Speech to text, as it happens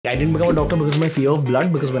I didn't become a doctor because of my fear of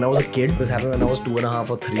blood, because when I was a kid, this happened when I was 2.5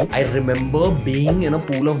 or 3. I remember being in a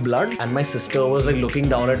pool of blood and my sister was like looking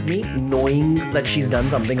down at me, knowing that she's done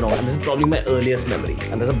something wrong. And this is probably my earliest memory.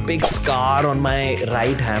 And there's a big scar on my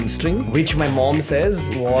right hamstring, which my mom says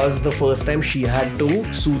was the first time she had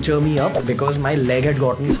to suture me up because my leg had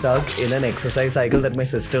gotten stuck in an exercise cycle that my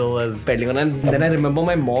sister was pedaling on. And then I remember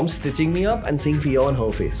my mom stitching me up and seeing fear on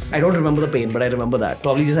her face. I don't remember the pain, but I remember that.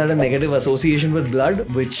 Probably just had a negative association with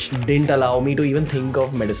blood, which didn't allow me to even think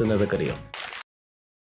of medicine as a career.